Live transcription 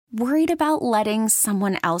Worried about letting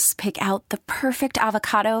someone else pick out the perfect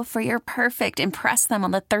avocado for your perfect impress them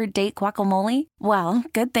on the third date guacamole? Well,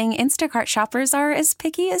 good thing Instacart shoppers are as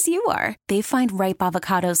picky as you are. They find ripe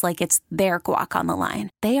avocados like it's their guac on the line.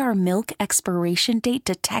 They are milk expiration date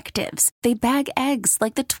detectives. They bag eggs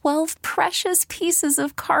like the 12 precious pieces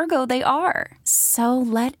of cargo they are. So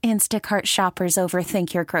let Instacart shoppers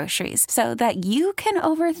overthink your groceries so that you can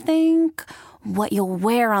overthink what you'll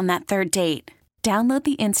wear on that third date. Download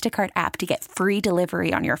the Instacart app to get free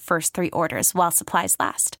delivery on your first 3 orders while supplies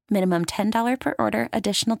last. Minimum $10 per order.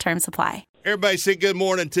 Additional terms apply. Everybody say good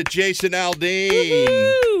morning to Jason Aldean.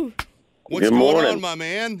 Woo-hoo! What's Good going morning. on, my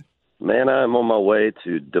man? Man, I'm on my way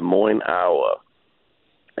to Des Moines, Iowa,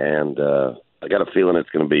 and I got a feeling it's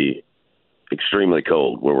going to be extremely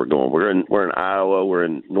cold where we're going. We're in Iowa. We're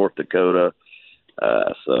in North Dakota.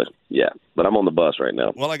 So yeah, but I'm on the bus right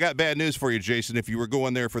now. Well, I got bad news for you, Jason. If you were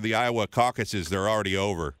going there for the Iowa caucuses, they're already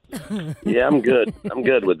over. Yeah, I'm good. I'm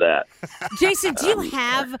good with that. Jason, do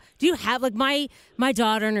you have like my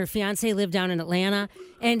daughter and her fiance live down in Atlanta,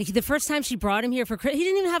 and the first time she brought him here for Christmas, he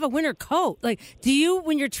didn't even have a winter coat. Like, do you,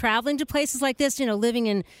 when you're traveling to places like this, living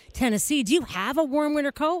in Tennessee, do you have a warm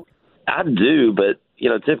winter coat? I do, but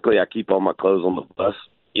typically I keep all my clothes on the bus.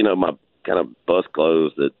 My kind of bus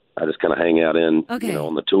clothes that I just kind of hang out in, Okay.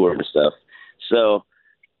 on the tour and stuff. So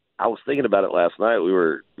I was thinking about it last night. We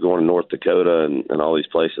were going to North Dakota and all these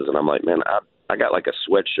places, and I'm like, man, I got like a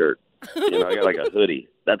sweatshirt. I got like a hoodie.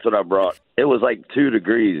 That's what I brought. It was like 2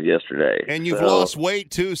 degrees yesterday. And you've lost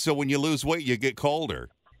weight, too, so when you lose weight, you get colder.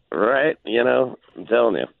 Right? I'm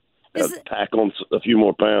telling you. Pack on a few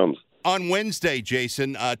more pounds. On Wednesday,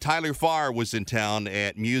 Jason, Tyler Farr was in town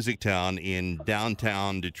at Music Town in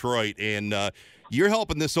downtown Detroit, and you're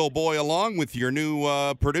helping this old boy along with your new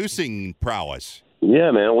producing prowess.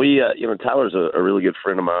 Yeah, man. We, Tyler's a really good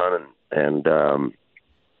friend of mine, and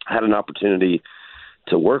had an opportunity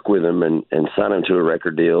to work with him and sign him to a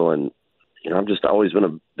record deal. And I've just always been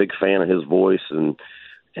a big fan of his voice and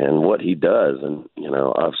what he does. And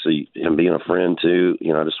obviously him being a friend too.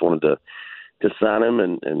 I just wanted to sign him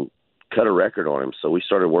and cut a record on him. So we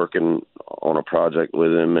started working on a project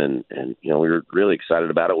with him, and we were really excited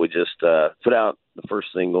about it. We just put out the first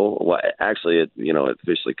single. Well, actually, it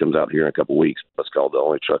officially comes out here in a couple of weeks. It's called The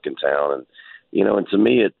Only Truck in Town. And, and to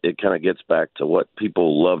me, it kind of gets back to what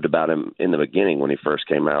people loved about him in the beginning when he first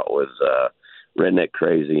came out with Redneck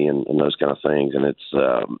Crazy and those kind of things. And it's,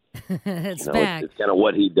 It's back. It's kind of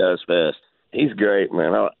what he does best. He's great,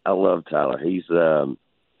 man. I love Tyler. He's a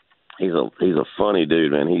funny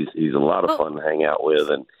dude, man. He's a lot of fun to hang out with,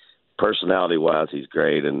 and personality-wise, he's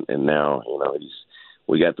great. And now,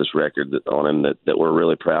 we got this record on him that we're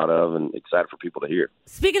really proud of and excited for people to hear.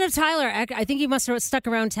 Speaking of Tyler, I think he must have stuck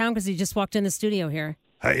around town because he just walked in the studio here.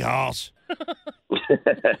 Hey, Hoss.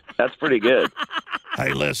 That's pretty good.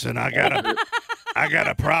 Hey, listen, I got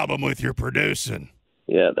a problem with your producing.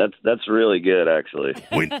 Yeah, that's really good, actually.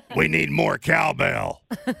 We need more cowbell.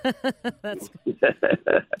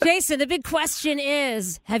 Jason, the big question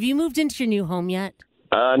is, have you moved into your new home yet?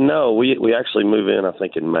 No, we actually move in, I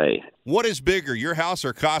think, in May. What is bigger, your house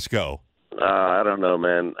or Costco? I don't know,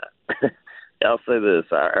 man. I'll say this.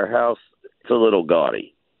 Our house, it's a little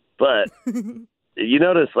gaudy. But you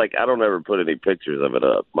notice, I don't ever put any pictures of it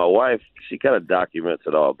up. My wife, she kind of documents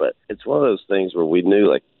it all. But it's one of those things where we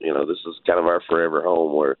knew, this is kind of our forever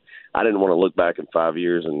home, where I didn't want to look back in 5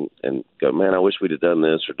 years and go, man, I wish we'd have done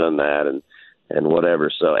this or done that and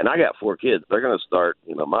whatever. So, and I got 4 kids. They're going to start,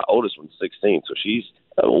 my oldest one's 16, so she's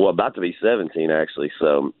about to be 17, actually.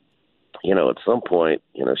 So, at some point,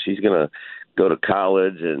 she's going to go to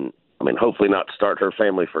college and, hopefully not start her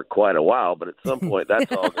family for quite a while, but at some point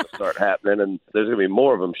that's all going to start happening, and there's going to be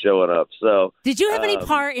more of them showing up. So, did you have any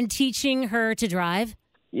part in teaching her to drive?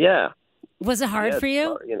 Yeah. Was it hard for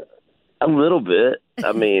you? A little bit.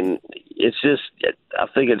 It's just, I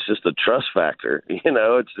think it's just a trust factor.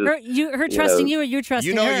 It's just her trusting you, or you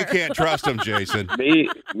trusting her? You can't trust him, Jason.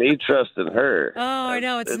 me trusting her. Oh, I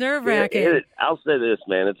know. It's nerve-wracking. I'll say this,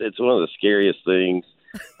 man. It's one of the scariest things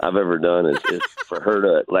I've ever done is for her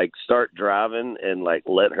to start driving and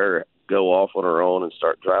let her go off on her own and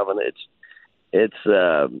start driving. It's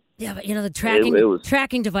yeah, but the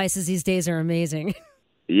tracking devices these days are amazing.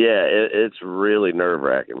 Yeah, it's really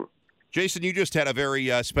nerve-wracking. Jason, you just had a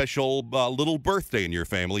very special little birthday in your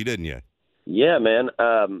family, didn't you? Yeah, man.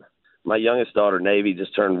 My youngest daughter, Navy,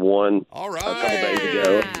 just turned 1 All right. a couple days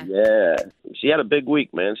ago. Yeah. She had a big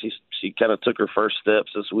week, man. She kind of took her first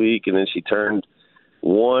steps this week, and then she turned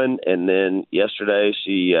 1, and then yesterday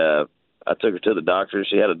she I took her to the doctor.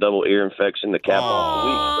 She had a double ear infection to cap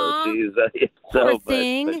off the week. So Poor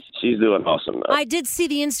thing. but she's doing awesome. I did see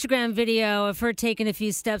the Instagram video of her taking a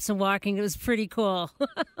few steps and walking. It was pretty cool.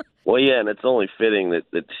 Well, yeah, and it's only fitting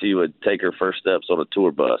that she would take her first steps on a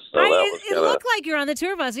tour bus. So it looked like you're on the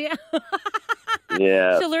tour bus, yeah.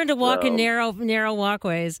 Yeah. She'll learn to walk in narrow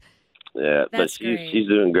walkways. Yeah, That's but great. she's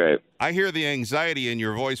doing great. I hear the anxiety in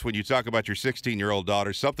your voice when you talk about your 16-year-old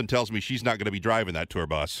daughter. Something tells me she's not going to be driving that tour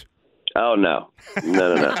bus. Oh no.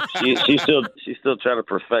 She's still trying to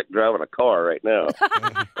perfect driving a car right now,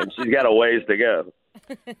 and she's got a ways to go.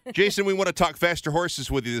 Jason, we want to talk faster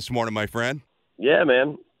horses with you this morning, my friend. Yeah,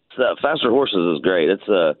 man. Faster Horses is great. It's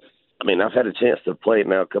I mean, I've had a chance to play it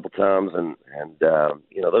now a couple times, and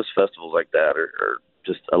those festivals like that are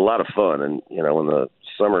just a lot of fun. And when the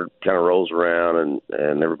summer kind of rolls around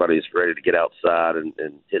and everybody's ready to get outside and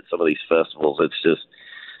hit some of these festivals,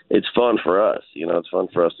 it's fun for us. It's fun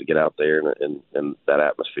for us to get out there in that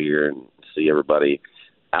atmosphere and see everybody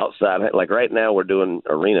outside. Like right now, we're doing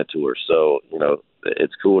arena tours, so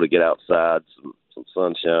it's cool to get outside, some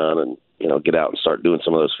sunshine, and get out and start doing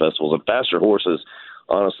some of those festivals. And Faster Horses,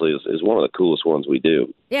 honestly, is one of the coolest ones we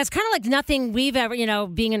do. Yeah, it's kind of like nothing we've ever,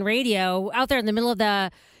 being in radio, out there in the middle of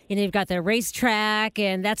the, you've got the racetrack,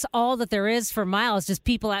 and that's all that there is for miles, just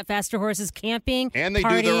people at Faster Horses camping, And they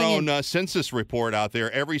do their partying, own census report out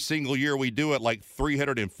there. Every single year we do it, like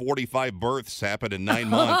 345 births happen in 9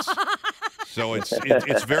 months. So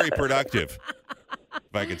it's very productive,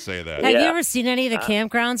 if I could say that. Have you ever seen any of the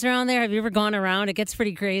campgrounds around there? Have you ever gone around? It gets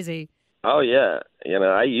pretty crazy. Oh, yeah.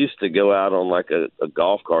 I used to go out on like a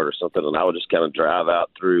golf cart or something, and I would just kind of drive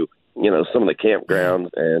out through, some of the campgrounds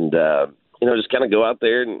and, just kind of go out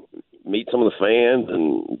there and meet some of the fans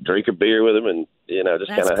and drink a beer with them and, just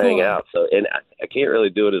That's kind of hang cool. out. So, and I can't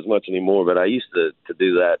really do it as much anymore, but I used to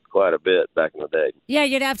do that quite a bit back in the day. Yeah,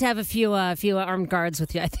 you'd have to have a few armed guards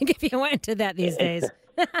with you, I think, if you went into that these days.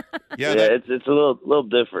 Yeah, It's a little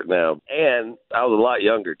different now. And I was a lot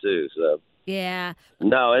younger, too, so. Yeah.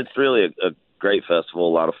 No, it's really a great festival,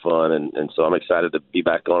 a lot of fun, and so I'm excited to be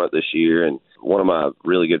back on it this year. And one of my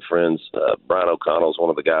really good friends, Brian O'Connell, is one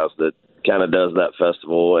of the guys that kind of does that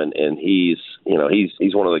festival, and he's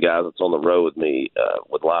one of the guys that's on the road with me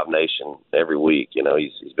with Live Nation every week.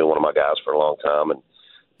 He's been one of my guys for a long time, and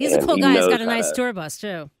He's a cool guy. He's got a nice to, tour bus,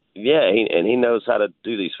 too. Yeah, he knows how to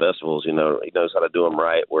do these festivals. He knows how to do them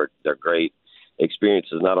right, where they're great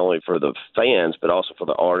experiences not only for the fans but also for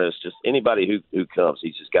the artists, just anybody who comes.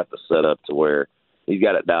 He's just got the setup to where he's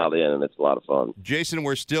got it dialed in, and it's a lot of fun. Jason,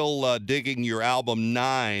 we're still digging your album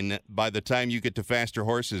 9. By the time you get to Faster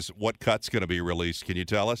Horses, what cut's going to be released? Can you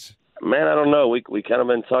tell us? Man, I don't know. We kind of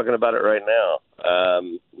been talking about it right now.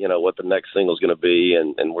 What the next single is going to be,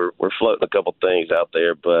 and we're floating a couple things out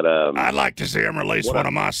there. But I'd like to see him release one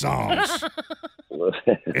of my songs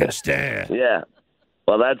instead. Yeah.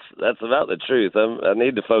 Well, that's about the truth. I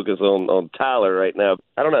need to focus on Tyler right now.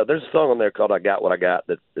 I don't know. There's a song on there called "I Got What I Got"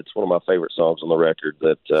 that's one of my favorite songs on the record.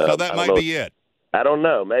 So that might be it. I don't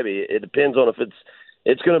know. Maybe it depends on if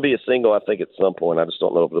it's going to be a single. I think at some point. I just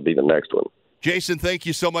don't know if it'll be the next one. Jason, thank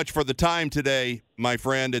you so much for the time today, my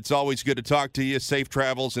friend. It's always good to talk to you. Safe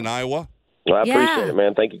travels in Iowa. Well, I appreciate it,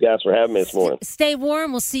 man. Thank you guys for having me this morning. Stay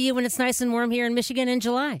warm. We'll see you when it's nice and warm here in Michigan in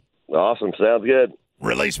July. Awesome. Sounds good.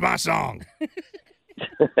 Release my song.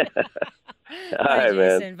 All right,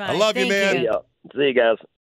 man. Jason. Bye. I love you, Thank man. See you guys.